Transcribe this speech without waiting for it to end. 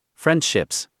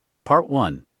Friendships. Part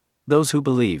 1. Those who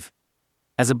believe.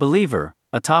 As a believer,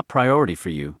 a top priority for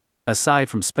you, aside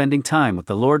from spending time with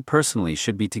the Lord personally,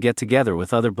 should be to get together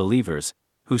with other believers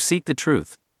who seek the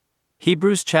truth.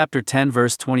 Hebrews chapter 10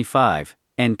 verse 25,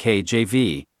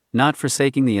 NKJV, not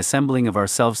forsaking the assembling of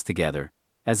ourselves together,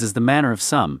 as is the manner of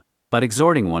some, but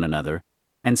exhorting one another,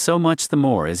 and so much the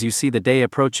more as you see the day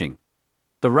approaching.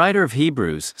 The writer of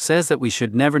Hebrews says that we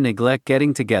should never neglect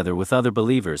getting together with other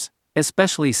believers,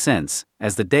 especially since,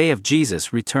 as the day of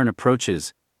Jesus' return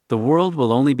approaches, the world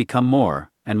will only become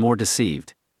more and more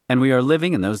deceived. And we are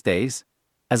living in those days.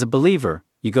 As a believer,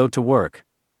 you go to work,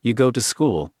 you go to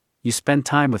school, you spend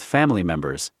time with family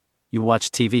members, you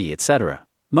watch TV, etc.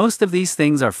 Most of these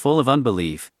things are full of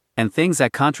unbelief, and things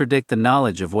that contradict the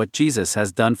knowledge of what Jesus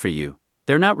has done for you.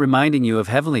 They're not reminding you of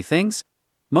heavenly things?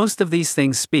 Most of these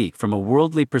things speak from a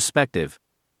worldly perspective.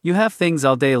 You have things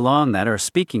all day long that are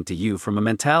speaking to you from a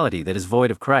mentality that is void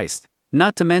of Christ,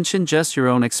 not to mention just your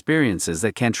own experiences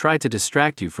that can try to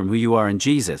distract you from who you are in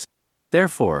Jesus.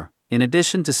 Therefore, in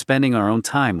addition to spending our own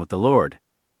time with the Lord,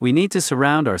 we need to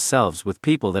surround ourselves with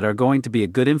people that are going to be a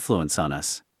good influence on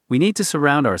us. We need to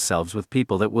surround ourselves with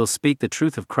people that will speak the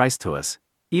truth of Christ to us,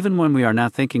 even when we are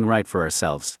not thinking right for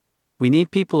ourselves. We need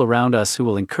people around us who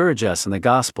will encourage us in the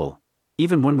gospel,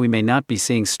 even when we may not be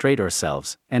seeing straight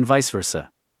ourselves, and vice versa.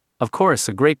 Of course,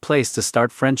 a great place to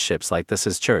start friendships like this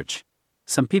is church.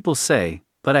 Some people say,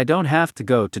 but I don't have to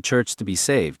go to church to be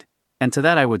saved. And to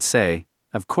that I would say,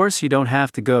 of course you don't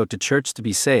have to go to church to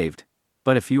be saved,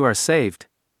 but if you are saved,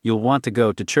 you'll want to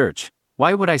go to church.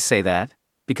 Why would I say that?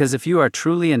 Because if you are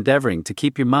truly endeavoring to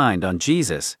keep your mind on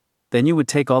Jesus, then you would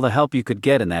take all the help you could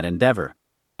get in that endeavor.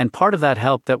 And part of that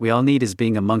help that we all need is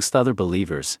being amongst other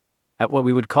believers, at what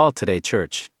we would call today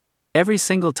church. Every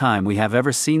single time we have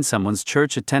ever seen someone's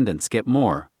church attendance get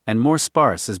more and more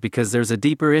sparse is because there's a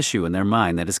deeper issue in their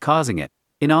mind that is causing it.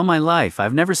 In all my life,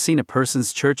 I've never seen a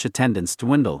person's church attendance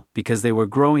dwindle because they were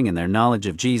growing in their knowledge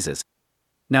of Jesus.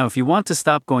 Now, if you want to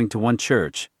stop going to one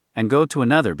church and go to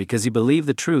another because you believe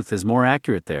the truth is more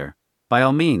accurate there, by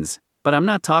all means, but I'm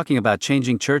not talking about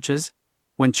changing churches.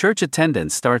 When church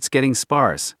attendance starts getting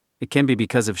sparse, it can be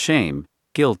because of shame,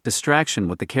 guilt, distraction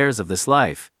with the cares of this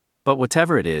life. But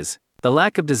whatever it is, the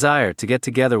lack of desire to get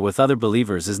together with other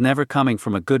believers is never coming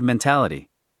from a good mentality.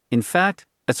 In fact,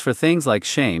 it's for things like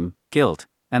shame, guilt,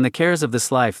 and the cares of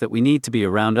this life that we need to be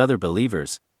around other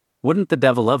believers. Wouldn't the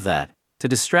devil love that? To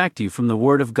distract you from the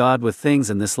Word of God with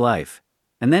things in this life,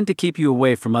 and then to keep you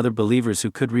away from other believers who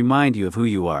could remind you of who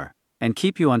you are, and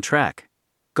keep you on track.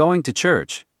 Going to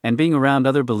church, and being around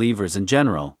other believers in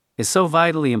general, is so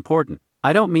vitally important.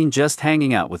 I don't mean just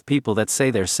hanging out with people that say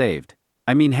they're saved.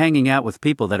 I mean hanging out with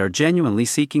people that are genuinely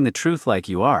seeking the truth like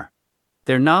you are.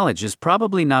 Their knowledge is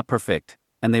probably not perfect,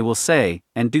 and they will say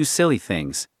and do silly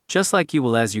things, just like you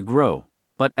will as you grow,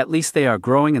 but at least they are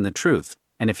growing in the truth.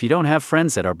 And if you don't have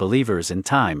friends that are believers in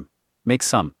time, make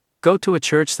some. Go to a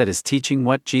church that is teaching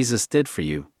what Jesus did for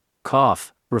you.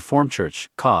 Cough, Reformed Church,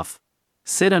 cough.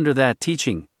 Sit under that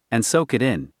teaching, and soak it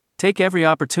in. Take every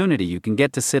opportunity you can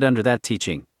get to sit under that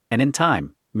teaching, and in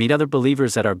time, meet other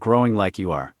believers that are growing like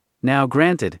you are. Now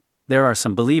granted, there are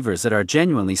some believers that are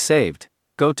genuinely saved,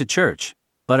 go to church,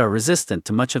 but are resistant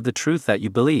to much of the truth that you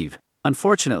believe.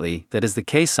 Unfortunately, that is the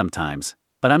case sometimes,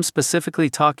 but I'm specifically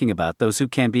talking about those who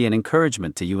can be an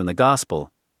encouragement to you in the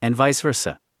gospel, and vice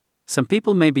versa. Some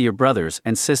people may be your brothers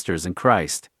and sisters in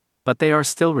Christ, but they are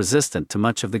still resistant to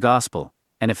much of the gospel,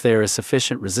 and if there is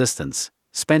sufficient resistance,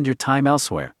 spend your time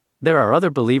elsewhere. There are other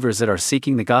believers that are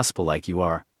seeking the gospel like you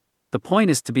are. The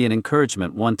point is to be an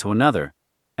encouragement one to another,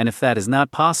 and if that is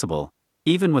not possible,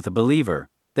 even with a believer,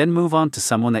 then move on to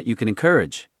someone that you can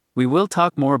encourage. We will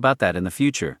talk more about that in the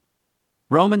future.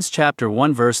 Romans chapter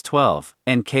 1 verse 12,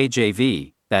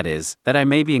 NKJV, that is, that I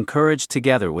may be encouraged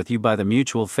together with you by the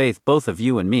mutual faith both of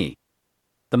you and me.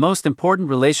 The most important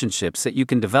relationships that you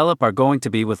can develop are going to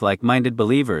be with like-minded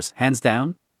believers, hands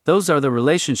down. Those are the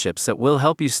relationships that will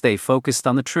help you stay focused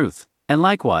on the truth, and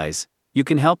likewise, you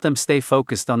can help them stay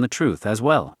focused on the truth as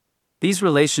well. These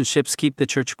relationships keep the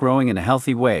church growing in a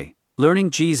healthy way, learning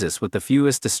Jesus with the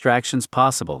fewest distractions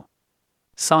possible.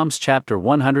 Psalms chapter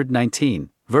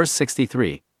 119, verse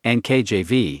 63,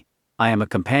 NKJV, I am a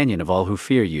companion of all who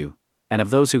fear you, and of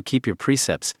those who keep your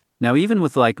precepts. Now even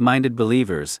with like-minded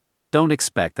believers, don't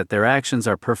expect that their actions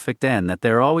are perfect and that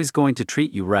they're always going to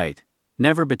treat you right,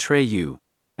 never betray you,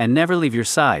 and never leave your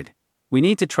side. We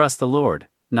need to trust the Lord,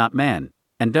 not man,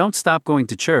 and don't stop going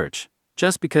to church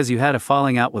just because you had a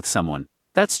falling out with someone.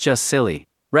 That's just silly.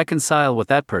 Reconcile with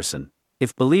that person.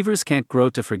 If believers can't grow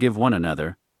to forgive one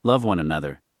another, love one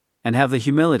another, and have the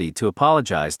humility to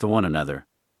apologize to one another,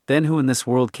 then who in this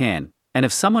world can? And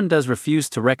if someone does refuse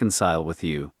to reconcile with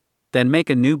you, then make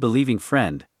a new believing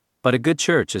friend. But a good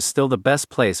church is still the best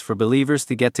place for believers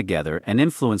to get together and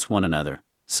influence one another.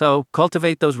 So,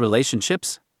 cultivate those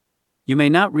relationships. You may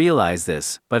not realize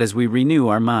this, but as we renew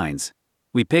our minds,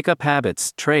 we pick up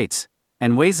habits, traits,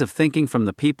 and ways of thinking from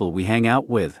the people we hang out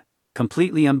with,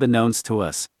 completely unbeknownst to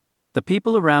us. The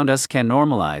people around us can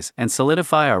normalize and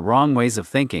solidify our wrong ways of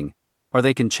thinking, or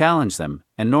they can challenge them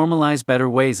and normalize better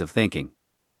ways of thinking.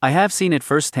 I have seen it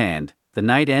firsthand, the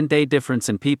night and day difference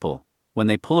in people, when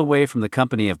they pull away from the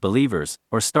company of believers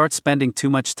or start spending too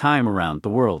much time around the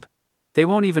world. They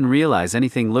won't even realize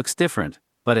anything looks different,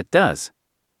 but it does.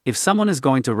 If someone is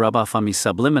going to rub off on me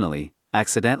subliminally,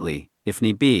 accidentally, if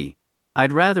need be,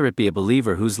 I'd rather it be a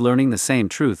believer who's learning the same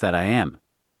truth that I am.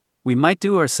 We might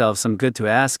do ourselves some good to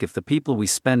ask if the people we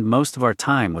spend most of our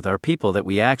time with are people that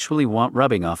we actually want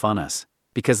rubbing off on us,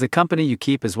 because the company you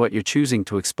keep is what you're choosing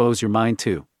to expose your mind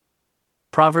to.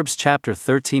 Proverbs chapter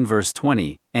 13 verse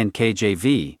 20,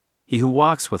 NKJV, He who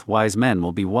walks with wise men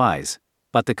will be wise,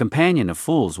 but the companion of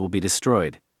fools will be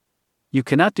destroyed. You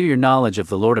cannot do your knowledge of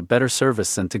the Lord a better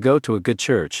service than to go to a good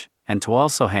church, and to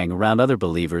also hang around other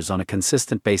believers on a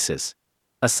consistent basis.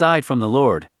 Aside from the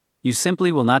Lord, you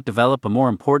simply will not develop a more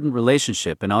important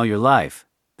relationship in all your life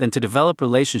than to develop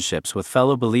relationships with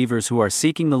fellow believers who are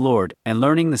seeking the Lord and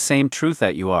learning the same truth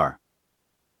that you are.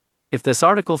 If this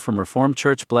article from Reformed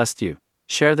Church blessed you,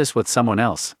 share this with someone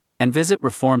else, and visit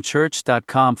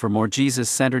reformedchurch.com for more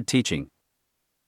Jesus-centered teaching.